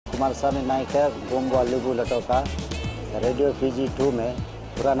कुमार स्वामी Naikar Gongo लिबू लटोका radio Fiji 2 में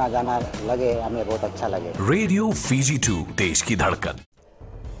पुराना गाना लगे हमें बहुत अच्छा लगे। रेडियो फीजी 2 देश की धड़कन।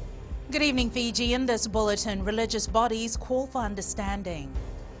 Good evening, Fiji. In this bulletin, religious bodies call for understanding.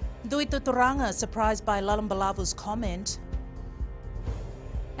 Duit Tuturanga surprised by Lalumbalavu's comment.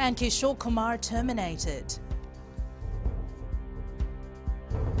 And Kishore Kumar terminated.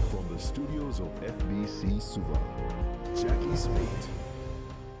 From the studios of FBC Suva, Jackie Spate.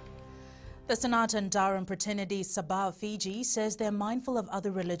 The Sanatan Dharam Fraternity Sabha of Fiji says they're mindful of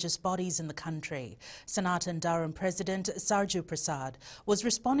other religious bodies in the country. Sanatan Dharam President Sarju Prasad was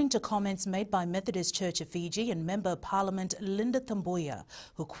responding to comments made by Methodist Church of Fiji and Member of Parliament Linda Tambuya,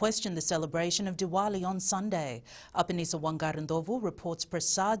 who questioned the celebration of Diwali on Sunday. Apanisa Wangarandovu reports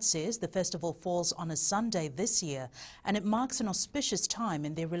Prasad says the festival falls on a Sunday this year and it marks an auspicious time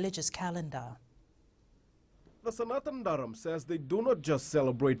in their religious calendar. The Sanatan Dharam says they do not just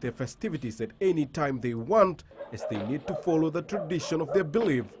celebrate their festivities at any time they want, as they need to follow the tradition of their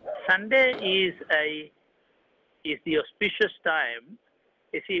belief. Sunday is the auspicious time.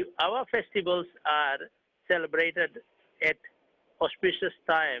 You see, our festivals are celebrated at auspicious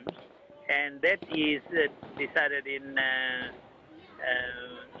times, and that is decided in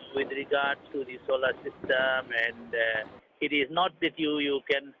with regard to the solar system, and it is not that you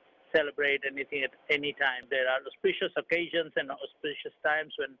can celebrate anything at any time. There are auspicious occasions and auspicious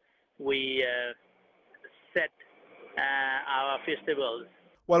times when we set our festivals.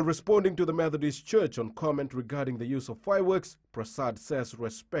 While responding to the Methodist Church on comment regarding the use of fireworks, Prasad says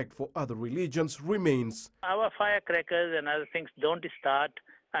respect for other religions remains. Our firecrackers and other things don't start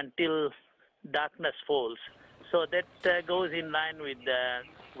until darkness falls. So that goes in line with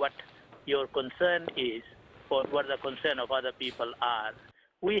what your concern is, or what the concern of other people are.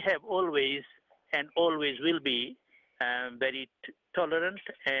 We have always and always will be very tolerant,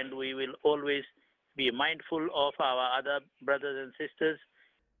 and we will always be mindful of our other brothers and sisters.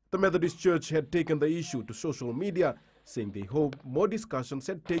 The Methodist Church had taken the issue to social media, saying they hope more discussions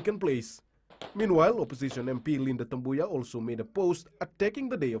had taken place. Meanwhile, opposition MP Linda Tambuya also made a post attacking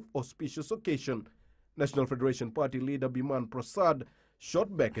the day of auspicious occasion. National Federation Party leader Biman Prasad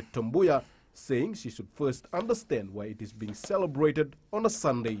shot back at Tambuya, saying she should first understand why it is being celebrated on a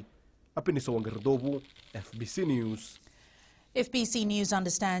Sunday. Apiniso Wangardovu, FBC News. FBC News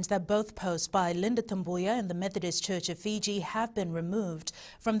understands that both posts by Linda Tambuya and the Methodist Church of Fiji have been removed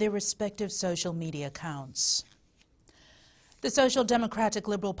from their respective social media accounts. The Social Democratic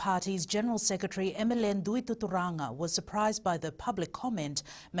Liberal Party's General Secretary Emilian Duit Tuturanga was surprised by the public comment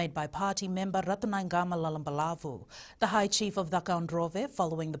made by party member Ratunaingama Lalumbalavu. The High Chief of Dhaka-Ondrove,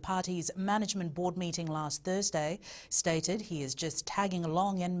 following the party's management board meeting last Thursday, stated he is just tagging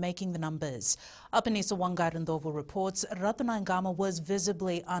along and making the numbers. Apanisa Wangarandovu reports Ratunaingama was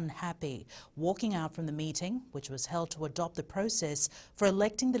visibly unhappy, walking out from the meeting, which was held to adopt the process for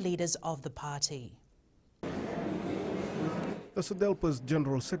electing the leaders of the party. The SODELPA's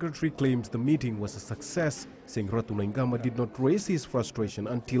General Secretary claims the meeting was a success, saying Ratunaingama did not raise his frustration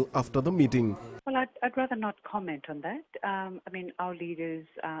until after the meeting. Well, I'd rather not comment on that. I mean, our leaders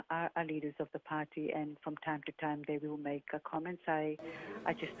are leaders of the party, and from time to time they will make comments. I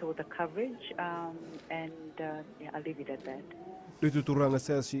just saw the coverage, and yeah, I'll leave it at that. Duit Tuturanga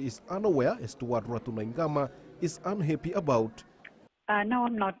says she is unaware as to what Ratunaingama is unhappy about. No,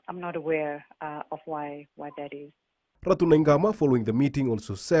 I'm not aware of why that is. Ratunaingama, following the meeting,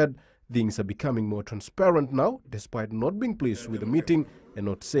 also said things are becoming more transparent now, despite not being pleased with the meeting and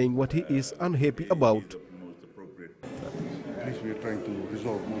not saying what he is unhappy about. At least we are trying to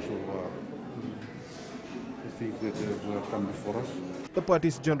resolve most of the things that have come before us. The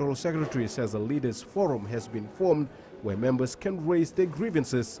party's General Secretary says a leaders' forum has been formed where members can raise their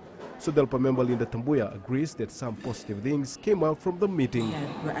grievances. SODELPA member Linda Tambuya agrees that some positive things came out from the meeting.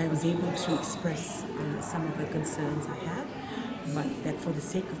 Yeah, I was able to express some of the concerns I had, but that for the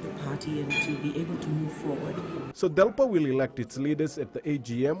sake of the party and to be able to move forward. SODELPA will elect its leaders at the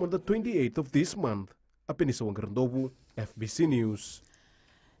AGM on the 28th of this month. Apiniso Wangarandovu, FBC News.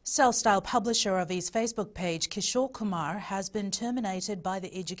 Self-styled publisher of his Facebook page, Kishore Kumar, has been terminated by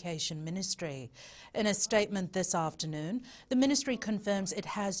the Education Ministry. In a statement this afternoon, the ministry confirms it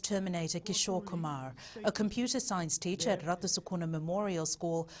has terminated Kishore Kumar, a computer science teacher at Ratasukuna Memorial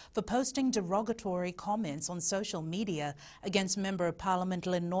School, for posting derogatory comments on social media against Member of Parliament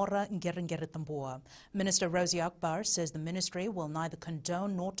Lenora Ngerengere-Tambua. Minister Rosie Akbar says the ministry will neither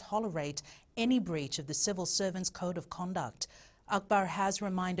condone nor tolerate any breach of the Civil Servants Code of Conduct. Akbar has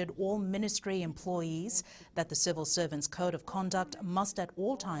reminded all ministry employees that the Civil Servants Code of Conduct must at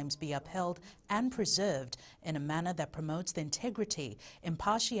all times be upheld and preserved in a manner that promotes the integrity,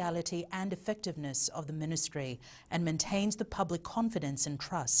 impartiality and effectiveness of the ministry and maintains the public confidence and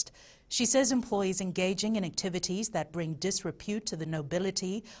trust. She says employees engaging in activities that bring disrepute to the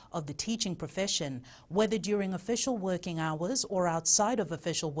nobility of the teaching profession, whether during official working hours or outside of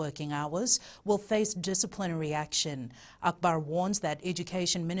official working hours, will face disciplinary action. Akbar warns that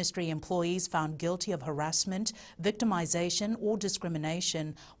Education Ministry employees found guilty of harassment, victimization or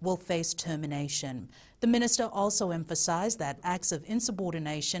discrimination will face termination. The minister also emphasized that acts of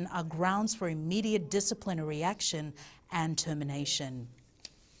insubordination are grounds for immediate disciplinary action and termination.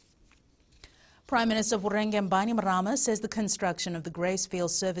 Prime Minister Vurenge Bainimarama says the construction of the Gracefield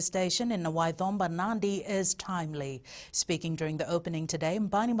service station in Nawaithomba, Nadi is timely. Speaking during the opening today,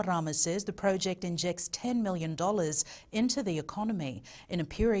 Bainimarama says the project injects $10 million into the economy in a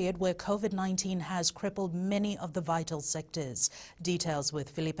period where COVID-19 has crippled many of the vital sectors. Details with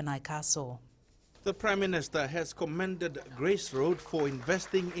Felipe Naikaso. The Prime Minister has commended Grace Road for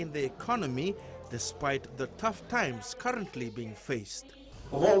investing in the economy despite the tough times currently being faced.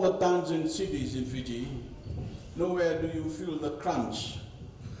 Of all the towns and cities in Fiji, nowhere do you feel the crunch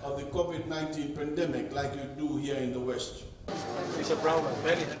of the COVID-19 pandemic like you do here in the West.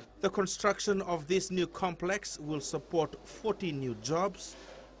 The construction of this new complex will support 40 new jobs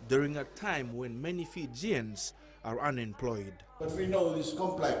during a time when many Fijians are unemployed. But we know this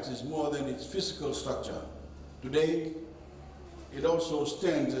complex is more than its physical structure. Today, it also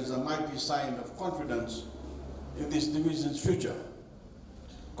stands as a mighty sign of confidence in this division's future.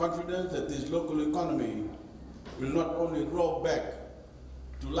 Confidence that this local economy will not only roll back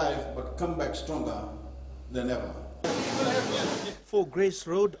to life but come back stronger than ever. For Grace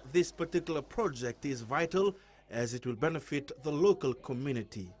Road, this particular project is vital as it will benefit the local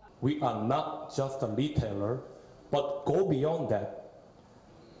community. We are not just a retailer, but go beyond that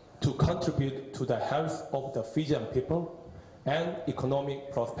to contribute to the health of the Fijian people and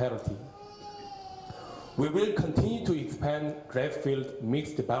economic prosperity. We will continue to expand Gracefield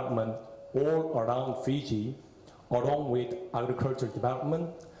mixed development all around Fiji, along with agricultural development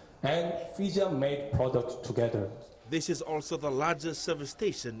and Fijian-made products together. This is also the largest service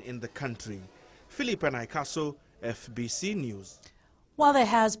station in the country. Felipe Naikaso, FBC News. While there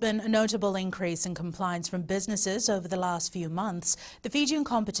has been a notable increase in compliance from businesses over the last few months, the Fijian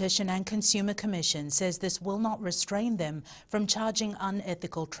Competition and Consumer Commission says this will not restrain them from charging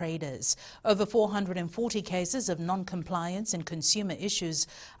unethical traders. Over 440 cases of non-compliance in consumer issues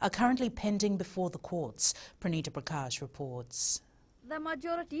are currently pending before the courts. Pranita Prakash reports. The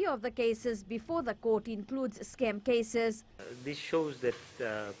majority of the cases before the court includes scam cases. This shows that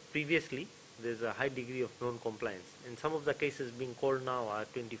previously there's a high degree of non-compliance. And some of the cases being called now are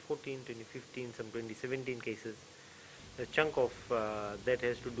 2014, 2015, some 2017 cases. A chunk of that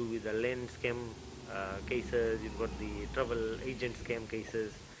has to do with the land scam cases. You've got the travel agent scam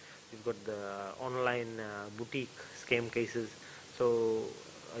cases. You've got the online boutique scam cases. So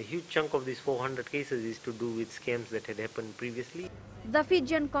a huge chunk of these 400 cases is to do with scams that had happened previously. The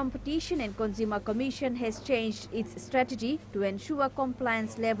Fijian Competition and Consumer Commission has changed its strategy to ensure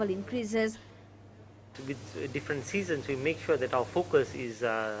compliance level increases. With different seasons, we make sure that our focus is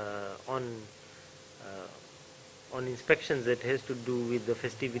on inspections that has to do with the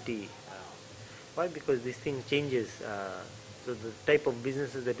festivity. Why? Because this thing changes. So the type of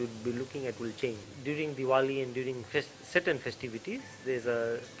businesses that we'll be looking at will change. During Diwali and during certain festivities, there's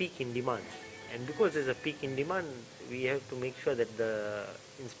a peak in demand. And because there's a peak in demand, we have to make sure that the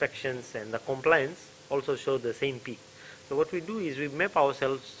inspections and the compliance also show the same peak. So what we do is we map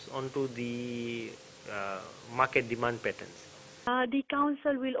ourselves onto the market demand patterns. The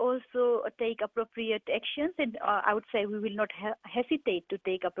council will also take appropriate actions, and I would say we will not hesitate to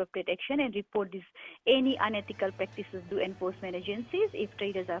take appropriate action and report any unethical practices to enforcement agencies if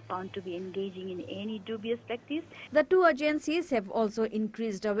traders are found to be engaging in any dubious practice. The two agencies have also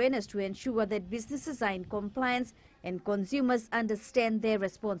increased awareness to ensure that businesses are in compliance and consumers understand their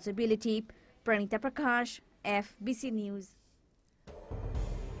responsibility. Pranita Prakash, FBC News.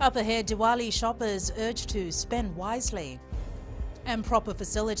 Up ahead, Diwali shoppers urged to spend wisely. And proper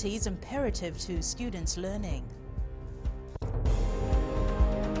facilities imperative to students learning.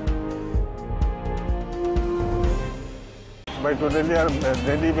 मैं तो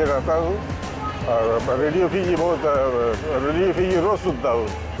दिल्ली में रहता हूँ और radio Fiji रोज सुनता हूँ।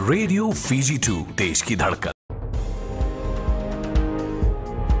 Radio Fiji 2 देश की धड़कन।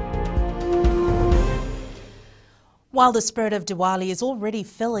 While the spirit of Diwali is already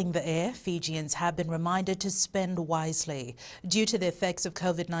filling the air, Fijians have been reminded to spend wisely. Due to the effects of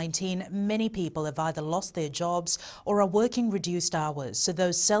COVID-19, many people have either lost their jobs or are working reduced hours, so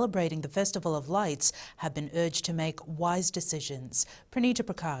those celebrating the Festival of Lights have been urged to make wise decisions. Pranita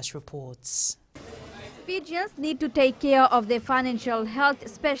Prakash reports. Fijians need to take care of their financial health,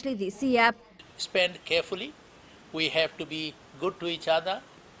 especially this year. Spend carefully. We have to be good to each other,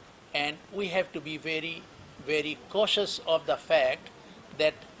 and we have to be very cautious of the fact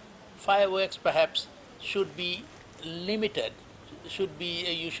that fireworks perhaps should be limited.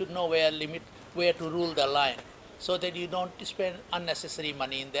 You should know where to rule the line, so that you don't spend unnecessary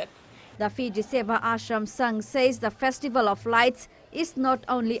money in that. The Fiji Seva Ashram Sangh says the Festival of Lights is not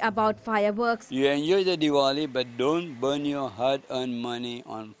only about fireworks. You enjoy the Diwali, but don't burn your hard-earned money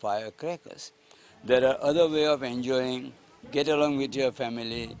on firecrackers. There are other ways of enjoying. Get along with your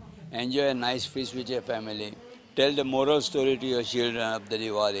family. Enjoy a nice feast with your family. Tell the moral story to your children of the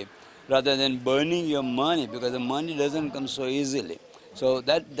Diwali, rather than burning your money, because the money doesn't come so easily. So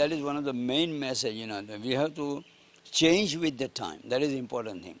that is one of the main message, that we have to change with the time. That is the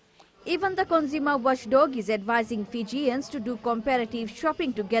important thing. Even the consumer watchdog is advising Fijians to do comparative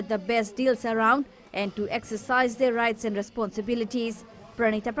shopping to get the best deals around and to exercise their rights and responsibilities.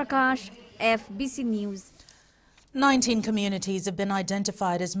 Pranita Prakash, FBC News. 19 communities have been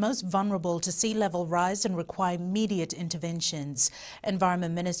identified as most vulnerable to sea level rise and require immediate interventions.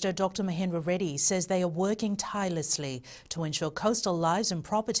 Environment Minister Dr. Mahendra Reddy says they are working tirelessly to ensure coastal lives and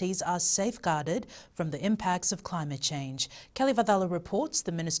properties are safeguarded from the impacts of climate change. Kelly Vadala reports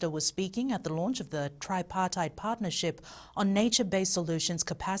the minister was speaking at the launch of the tripartite partnership on nature-based solutions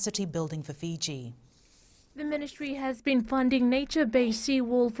capacity building for Fiji. The ministry has been funding nature-based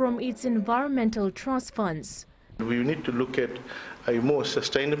seawall from its environmental trust funds. We need to look at a more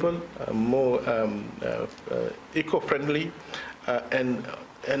sustainable, more eco-friendly and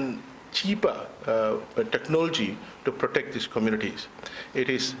cheaper technology to protect these communities. It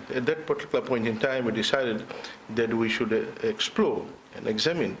is at that particular point in time we decided that we should explore and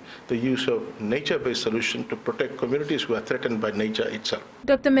examine the use of nature-based solutions to protect communities who are threatened by nature itself.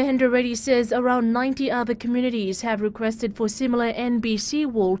 Dr. Mahendra Reddy says around 90 other communities have requested for similar NBC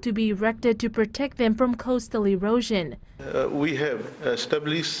wall to be erected to protect them from coastal erosion. We have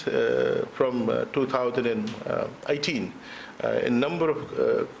established from 2018 a number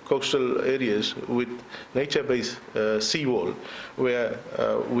of coastal areas with nature-based seawall where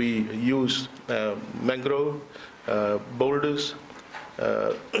we use mangrove, boulders,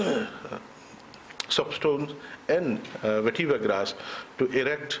 soapstones and vetiver grass to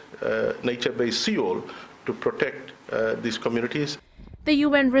erect nature-based seawall to protect these communities. The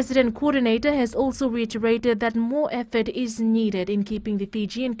UN resident coordinator has also reiterated that more effort is needed in keeping the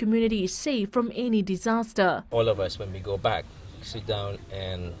Fijian community safe from any disaster. All of us, when we go back, sit down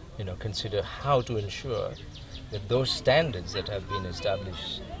and consider how to ensure that those standards that have been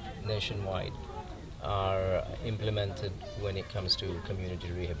established nationwide are implemented when it comes to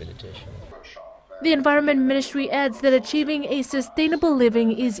community rehabilitation. The Environment Ministry adds that achieving a sustainable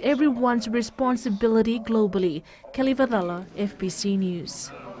living is everyone's responsibility globally. Kelly Vadala, FBC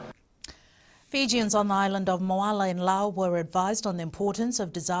News. Fijians on the island of Moala in Laos were advised on the importance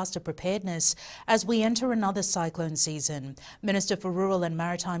of disaster preparedness as we enter another cyclone season. Minister for Rural and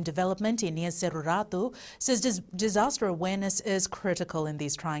Maritime Development, Ines Seruratu, says disaster awareness is critical in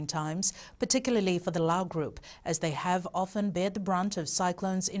these trying times, particularly for the Lao group, as they have often bared the brunt of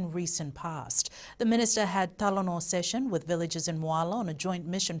cyclones in recent past. The minister had Talanoa session with villagers in Moala on a joint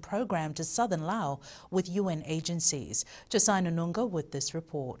mission program to southern Laos with UN agencies. Josai Nununga with this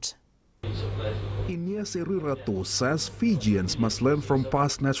report. Ines Seruratu says Fijians must learn from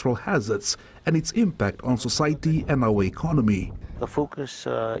past natural hazards and its impact on society and our economy. The focus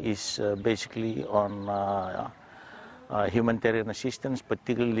is basically on humanitarian assistance,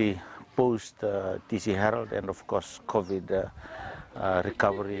 particularly post TC Herald and of course COVID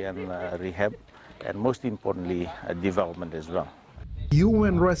recovery and rehab, and most importantly development as well.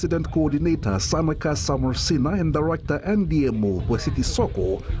 UN Resident Coordinator Sanaka Samarsina and Director NDMO Wesiti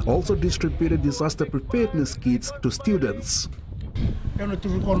Soko also distributed disaster preparedness kits to students.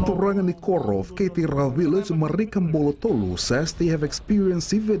 Turangani Koro of Keitira village, Marikam Bolotolu, says they have experienced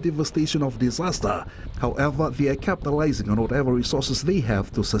severe devastation of disaster. However, they are capitalizing on whatever resources they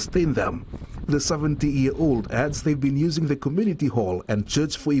have to sustain them. The 70-year-old adds they've been using the community hall and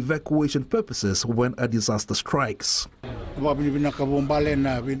church for evacuation purposes when a disaster strikes. For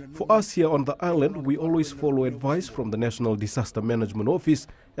us here on the island, we always follow advice from the National Disaster Management Office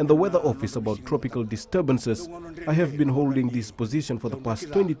and the Weather Office about tropical disturbances. I have been holding this position for the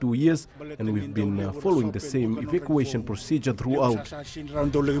past 22 years, and we've been following the same evacuation procedure throughout.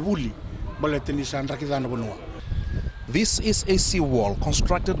 This is a seawall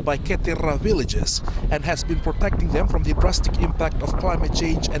constructed by Ketera villagers and has been protecting them from the drastic impact of climate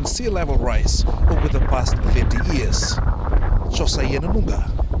change and sea level rise over the past 30 years. Josaya Nanunga,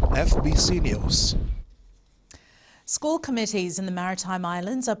 FBC News. School committees in the Maritime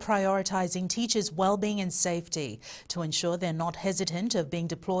Islands are prioritising teachers' well-being and safety to ensure they're not hesitant of being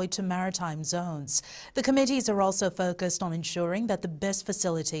deployed to maritime zones. The committees are also focused on ensuring that the best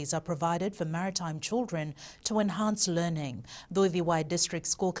facilities are provided for maritime children to enhance learning. The Uviwai District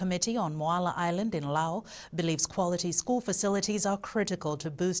School Committee on Moala Island in Lao believes quality school facilities are critical to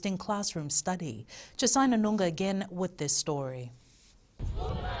boosting classroom study. Josina Nunga again with this story.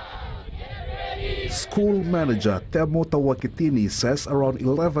 School manager Temo Tawakitini says around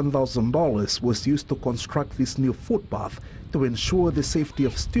 $11,000 was used to construct this new footpath to ensure the safety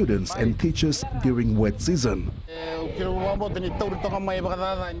of students and teachers during wet season.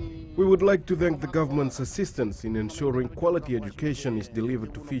 We would like to thank the government's assistance in ensuring quality education is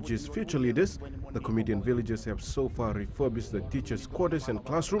delivered to Fiji's future leaders. The committee and villagers have so far refurbished the teachers' quarters and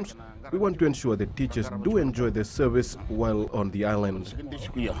classrooms. We want to ensure that teachers do enjoy their service while on the island.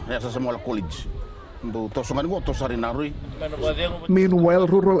 Meanwhile,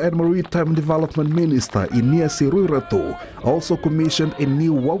 Rural and Maritime Development Minister Iniasi Ruiratu also commissioned a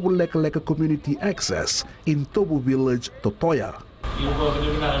new Wawulekaleka community access in Tobu village, Totoya.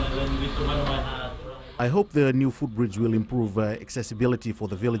 I hope the new footbridge will improve accessibility for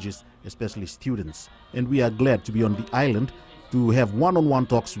the villages, especially students. And we are glad to be on the island to have one-on-one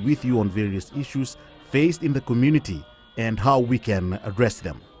talks with you on various issues faced in the community and how we can address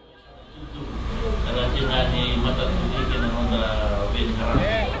them.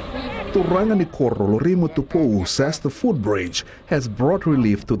 Turangani Koro Lorimo Tupou says the footbridge has brought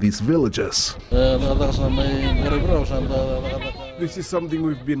relief to these villages. This is something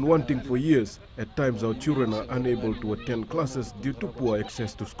we've been wanting for years. At times our children are unable to attend classes due to poor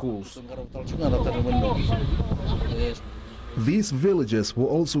access to schools. These villagers were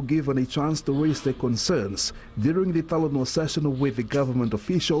also given a chance to raise their concerns during the Talanoa session with the government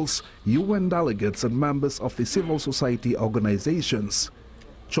officials, UN delegates and members of the civil society organizations.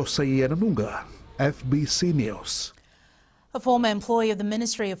 Josaya Nanunga, FBC News. A former employee of the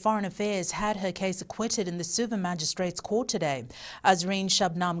Ministry of Foreign Affairs had her case acquitted in the Suva Magistrates Court today. Azreen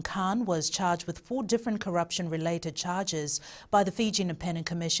Shabnam Khan was charged with 4 different corruption-related charges by the Fiji Independent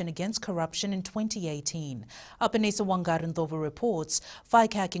Commission Against Corruption in 2018. Apanisa Wangaranthova reports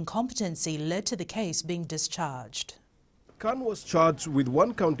FICAC incompetency led to the case being discharged. Khan was charged with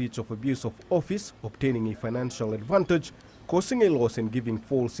 1 count each of abuse of office, obtaining a financial advantage, causing a loss and giving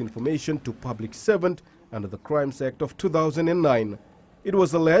false information to public servant under the Crimes Act of 2009. It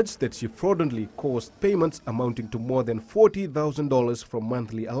was alleged that she fraudulently caused payments amounting to more than $40,000 from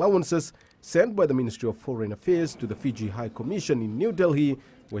monthly allowances sent by the Ministry of Foreign Affairs to the Fiji High Commission in New Delhi,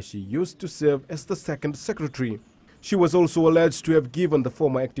 where she used to serve as the second secretary. She was also alleged to have given the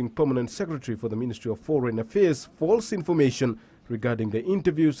former acting permanent secretary for the Ministry of Foreign Affairs false information regarding the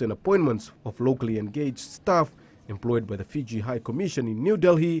interviews and appointments of locally engaged staff employed by the Fiji High Commission in New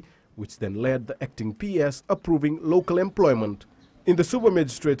Delhi, which then led the acting PS approving local employment. In the Suva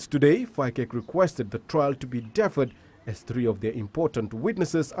Magistrates today, FICAC requested the trial to be deferred as 3 of their important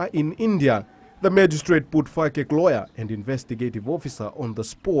witnesses are in India. The magistrate put FICAC lawyer and investigative officer on the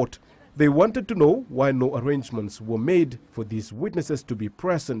spot. They wanted to know why no arrangements were made for these witnesses to be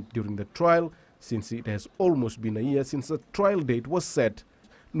present during the trial, since it has almost been a year since the trial date was set.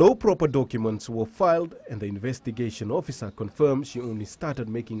 No proper documents were filed, and the investigation officer confirmed she only started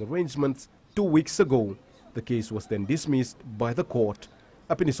making arrangements 2 weeks ago. The case was then dismissed by the court.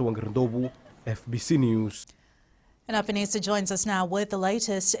 Apanisa Wangarandovu, FBC News. And Apanisa joins us now with the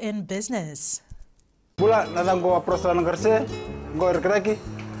latest in business. Radio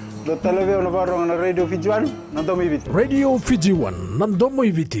Fiji One, Nandomo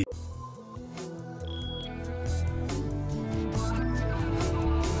Iviti.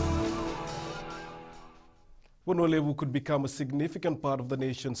 Vanua Levu could become a significant part of the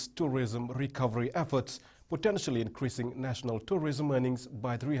nation's tourism recovery efforts, potentially increasing national tourism earnings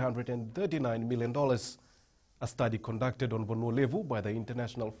by $339 million. A study conducted on Vanua Levu by the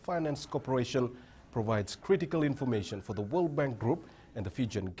International Finance Corporation provides critical information for the World Bank Group and the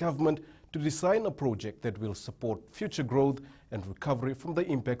Fijian government to design a project that will support future growth and recovery from the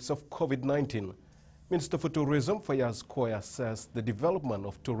impacts of COVID-19. Minister for Tourism Fayaz Koya says the development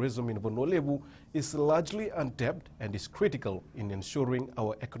of tourism in Vanua Levu is largely untapped and is critical in ensuring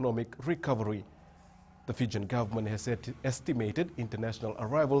our economic recovery. The Fijian government has estimated international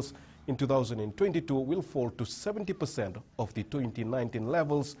arrivals in 2022 will fall to 70% of the 2019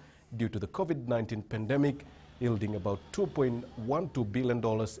 levels due to the COVID-19 pandemic, yielding about $2.12 billion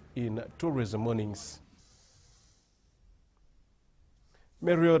in tourism earnings.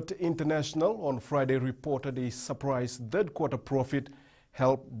 Marriott International on Friday reported a surprise third-quarter profit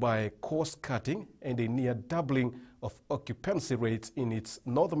helped by cost-cutting and a near doubling of occupancy rates in its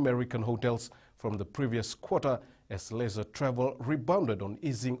North American hotels from the previous quarter as leisure travel rebounded on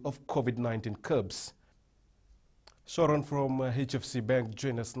easing of COVID-19 curbs. Sharon from HFC Bank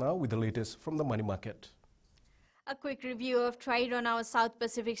joins us now with the latest from the money market. A quick review of trade on our South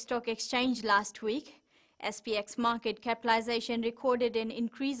Pacific Stock Exchange last week. SPX market capitalization recorded an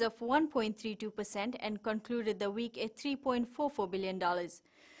increase of 1.32% and concluded the week at $3.44 billion.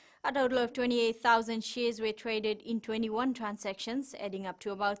 A total of 28,000 shares were traded in 21 transactions, adding up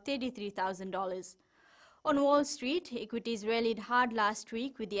to about $33,000. On Wall Street, equities rallied hard last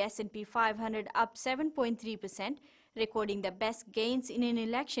week with the S&P 500 up 7.3%, recording the best gains in an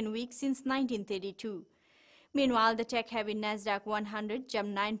election week since 1932. Meanwhile, the tech-heavy Nasdaq 100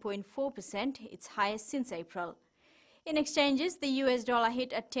 jumped 9.4%, its highest since April. In exchanges, the US dollar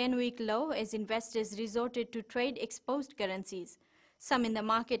hit a 10-week low as investors resorted to trade-exposed currencies. Some in the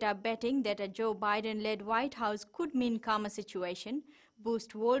market are betting that a Joe Biden-led White House could mean calmer situation,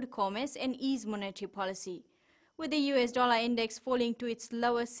 boost world commerce and ease monetary policy. With the US dollar index falling to its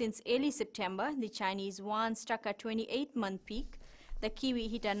lowest since early September, the Chinese yuan struck a 28-month peak. The Kiwi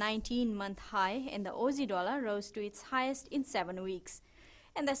hit a 19-month high and the Aussie dollar rose to its highest in 7 weeks.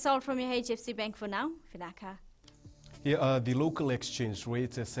 And that's all from your HFC Bank for now. Vinaka. Here are the local exchange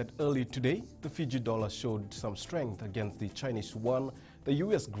rates. As said earlier today, the Fiji dollar showed some strength against the Chinese yuan, the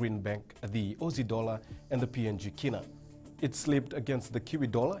US Greenback, the Aussie dollar and the PNG Kina. It slipped against the Kiwi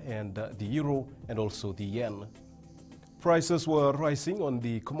dollar and the euro and also the yen. Prices were rising on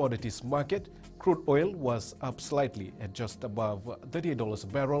the commodities market. Crude oil was up slightly at just above $38 a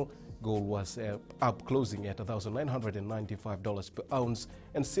barrel. Gold was up, closing at $1,995 per ounce,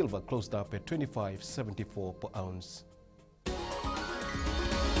 and silver closed up at $25.74 per ounce.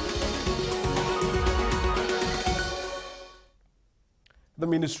 The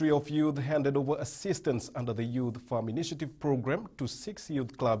Ministry of Youth handed over assistance under the Youth Farm Initiative program to 6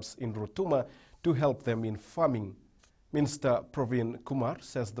 youth clubs in Rotuma to help them in farming. Minister Praveen Kumar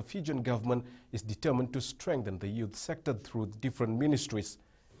says the Fijian government is determined to strengthen the youth sector through different ministries.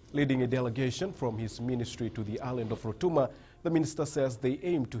 Leading a delegation from his ministry to the island of Rotuma, the minister says they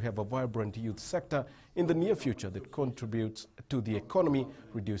aim to have a vibrant youth sector in the near future that contributes to the economy,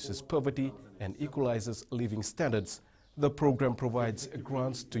 reduces poverty, and equalizes living standards. The program provides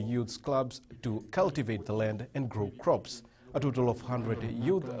grants to youth clubs to cultivate the land and grow crops. A total of 100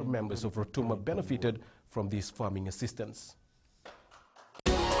 youth members of Rotuma benefited from this farming assistance.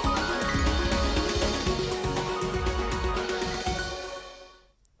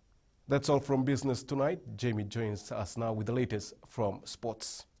 That's all from Business Tonight. Jamie joins us now with the latest from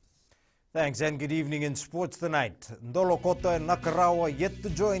sports. Thanks, and good evening in Sports Tonight. Ndolo Kota and Nakarawa yet to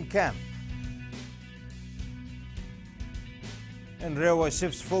join camp. And Rewa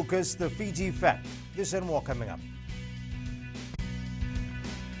shifts focus, the Fiji fact. This and more coming up.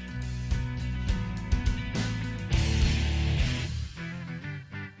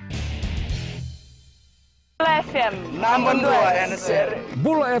 Bula FM number 2 NSR.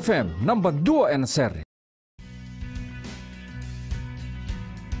 Bula FM number 2 NSR.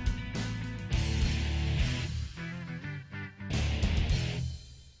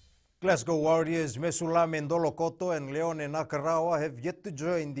 Glasgow Warriors Mesulame Ndolokoto and Leone Nakarawa have yet to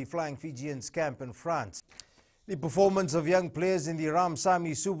join the Flying Fijians camp in France. The performance of young players in the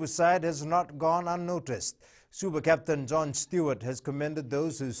Ramsamy Suba side has not gone unnoticed. Suba captain John Stewart has commended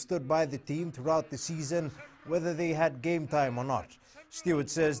those who stood by the team throughout the season, whether they had game time or not. Stewart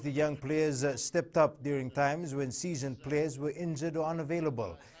says the young players stepped up during times when seasoned players were injured or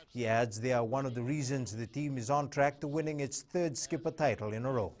unavailable. He adds they are one of the reasons the team is on track to winning its 3rd skipper title in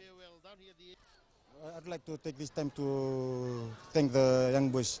a row. I'd like to take this time to thank the young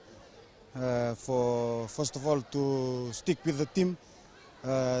boys for, first of all, to stick with the team.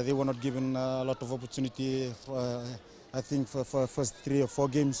 They were not given a lot of opportunity, I think, for first 3 or 4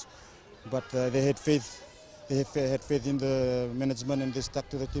 games, but they had faith. They had faith in the management and they stuck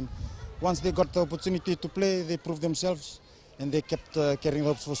to the team. Once they got the opportunity to play, they proved themselves and they kept carrying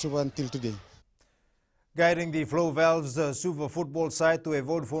hopes for Suba until today. Guiding the Flow Valves Suva football side to a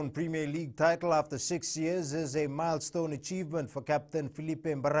Vodafone Premier League title after 6 years is a milestone achievement for captain Felipe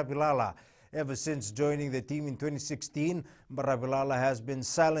Mbarabilala. Ever since joining the team in 2016, Mbarabilala has been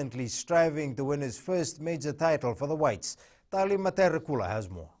silently striving to win his first major title for the Whites. Tali Materakula has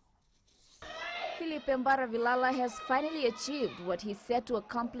more. Felipe Mbarabilala has finally achieved what he set to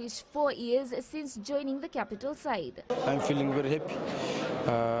accomplish 4 years since joining the capital side. I'm feeling very happy.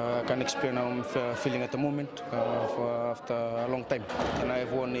 I can explain how I'm feeling at the moment after a long time. And I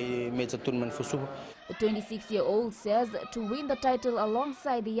have won a major tournament for Suva. The 26-year-old says to win the title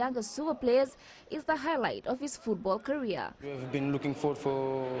alongside the younger Suva players is the highlight of his football career. We have been looking forward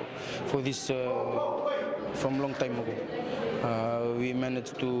for this from a long time ago. We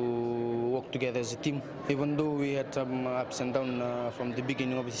managed to work together as a team. Even though we had some ups and downs from the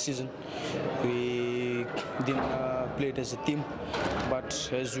beginning of the season, we didn't play it as a team. But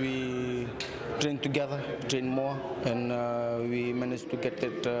as we trained together, trained more, and we managed to get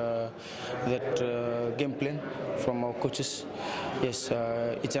that game plan from our coaches. Yes,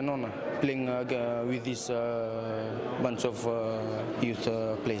 it's an honor playing with this bunch of youth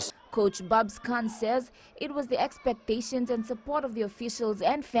players. Coach Babs Khan says it was the expectations and support of the officials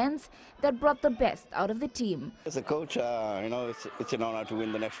and fans that brought the best out of the team. As a coach, it's an honor to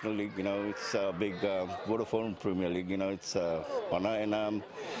win the National League. It's a big Vodafone Premier League. It's an honor. And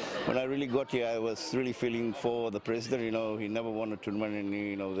when I really got here, I was really feeling for the president. He never won a tournament, and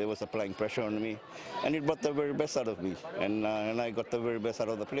there was applying pressure on me, and it brought the very best out of me, and I got the very best out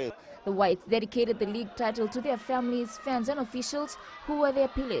of the players. The Whites dedicated the league title to their families, fans and officials who were their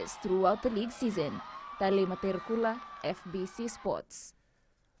pillars throughout the league season. Tali Materakula, FBC Sports.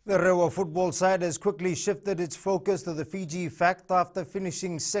 The Rewa football side has quickly shifted its focus to the Fiji Fact after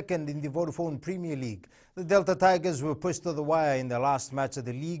finishing second in the Vodafone Premier League. The Delta Tigers were pushed to the wire in the last match of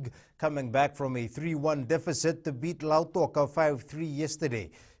the league, coming back from a 3-1 deficit to beat Lautoka 5-3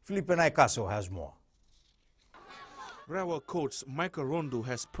 yesterday. Felipe Naikaso has more. Rewa coach Michael Rondu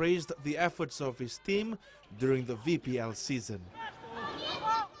has praised the efforts of his team during the VPL season.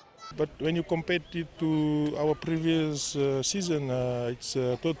 But when you compare it to our previous season, it's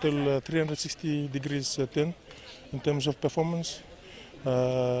a total 360 degrees turn in terms of performance.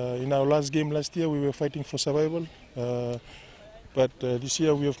 In our last game last year, we were fighting for survival. But this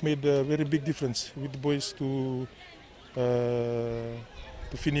year, we have made a very big difference with the boys to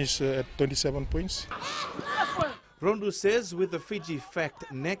finish at 27 points. Rondu says with the Fiji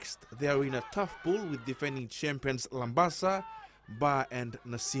Fact next, they are in a tough pool with defending champions Lambasa, Ba and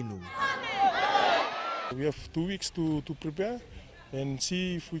Nasinu. We have 2 weeks to prepare and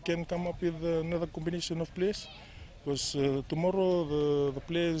see if we can come up with another combination of players. Because tomorrow the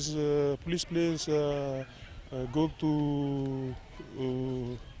players, police players, go to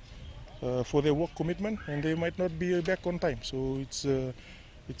for their work commitment, and they might not be back on time. So it's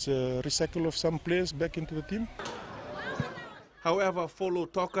a recycle of some players back into the team. However, for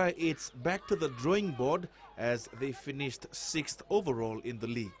Lautoka, it's back to the drawing board as they finished 6th overall in the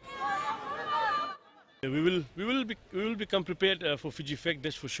league. We will become prepared for Fiji Fact,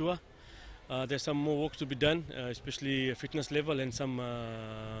 that's for sure. There's some more work to be done, especially fitness level and some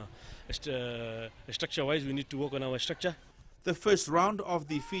structure-wise. We need to work on our structure. The first round of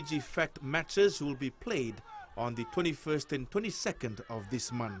the Fiji Fact matches will be played on the 21st and 22nd of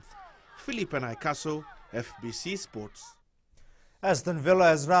this month. Felipe Naikaso, FBC Sports. Aston Villa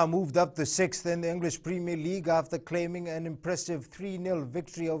has now moved up to 6th in the English Premier League after claiming an impressive 3-0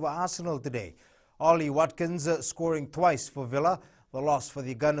 victory over Arsenal today. Ollie Watkins scoring twice for Villa. The loss for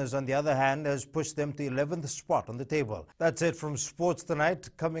the Gunners, on the other hand, has pushed them to 11th spot on the table. That's it from Sports Tonight.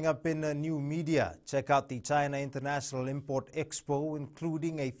 Coming up in new media, check out the China International Import Expo,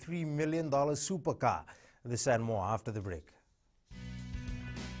 including a $3 million supercar. This and more after the break.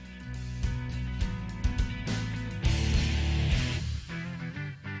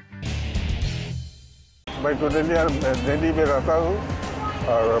 मैं तो दिल्ली में रहता हूँ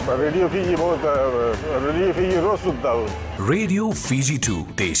और radio Fiji बहुत radio Fiji रोज सुनता हूँ. Radio Fiji 2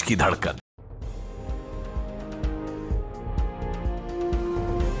 देश की धड़कन.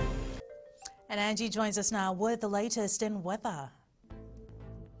 And Angie joins us now with the latest in weather.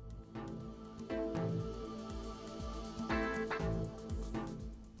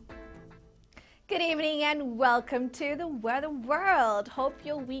 Good evening and welcome to the Weather World. Hope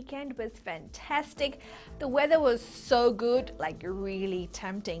your weekend was fantastic. The weather was so good, like really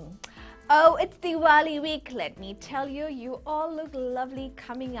tempting. Oh, it's Diwali week. Let me tell you, you all look lovely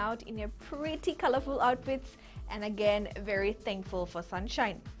coming out in your pretty colorful outfits, and again, very thankful for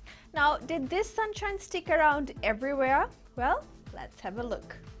sunshine. Now, did this sunshine stick around everywhere? Well, let's have a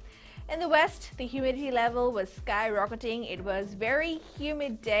look. In the west, the humidity level was skyrocketing. It was a very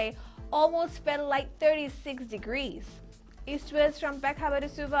humid day, almost felt like 36 degrees. Eastwards from Pekanbaru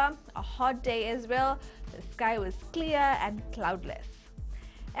Suva, a hot day as well. The sky was clear and cloudless.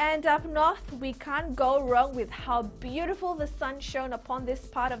 And up north, we can't go wrong with how beautiful the sun shone upon this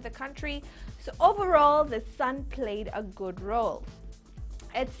part of the country. So overall, the sun played a good role.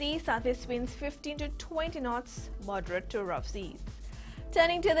 At sea, southeast winds 15 to 20 knots, moderate to rough seas.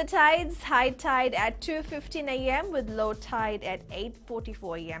 Turning to the tides, high tide at 2:15 a.m. with low tide at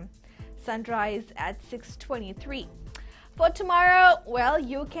 8:44 a.m. Sunrise at 6:23. For tomorrow, well,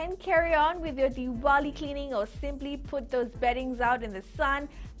 you can carry on with your Diwali cleaning or simply put those beddings out in the sun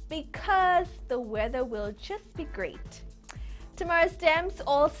because the weather will just be great. Tomorrow's temps,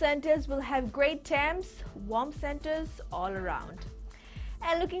 all centers will have great temps, warm centers all around.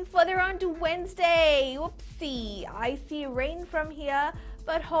 And looking further on to Wednesday, whoopsie, I see rain from here,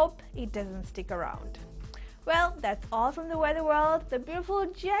 but hope it doesn't stick around. Well, that's all from the weather world. The beautiful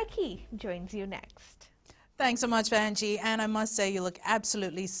Jackie joins you next. Thanks so much, Vanjie, and I must say you look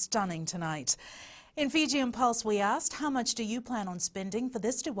absolutely stunning tonight. In Fiji Impulse, we asked, how much do you plan on spending for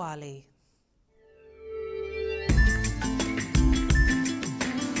this Diwali?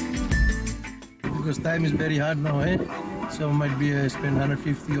 Because time is very hard now, so might be spend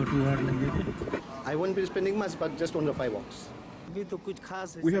 150 or 200 like that. I won't be spending much, but just on the fireworks.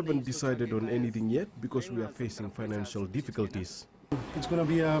 We haven't decided on anything yet because we are facing financial difficulties. It's going to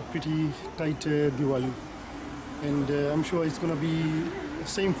be a pretty tight Diwali, and I'm sure it's going to be the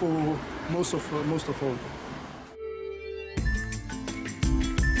same for most of all.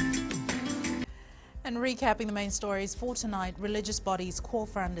 And recapping the main stories for tonight, religious bodies call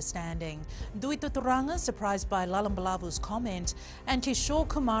for understanding. Dwi Tuturanga surprised by Lalambalavu's comment, and Kishore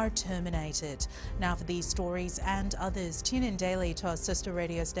Kumar terminated. Now for these stories and others, tune in daily to our sister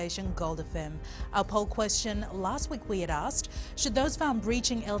radio station Gold FM. Our poll question last week we had asked, should those found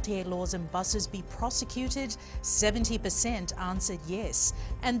breaching LTA laws in buses be prosecuted? 70% answered yes.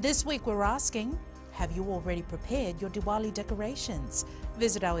 And this week we're asking, have you already prepared your Diwali decorations?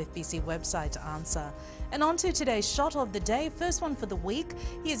 Visit our FBC website to answer. And on to today's shot of the day. First one for the week.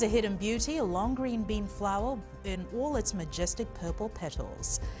 Here's a hidden beauty, a long green bean flower in all its majestic purple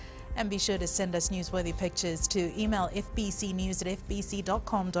petals. And be sure to send us newsworthy pictures to email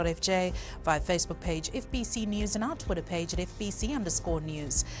fbcnews@fbc.com.fj, via Facebook page FBC News and our Twitter page at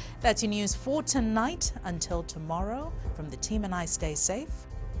FBC_news. That's your news for tonight. Until tomorrow, from the team and I, stay safe.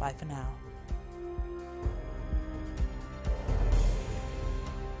 Bye for now.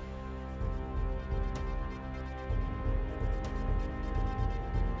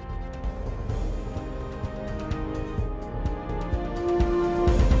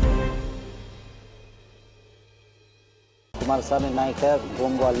 Kumar साहब नाइक है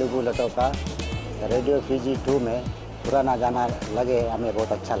गोंगो अलगू लटो का radio Fiji 2 में पुराना गाना लगे हमें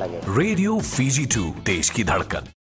बहुत अच्छा लगे। रेडियो फीजी 2 देश की धड़कन।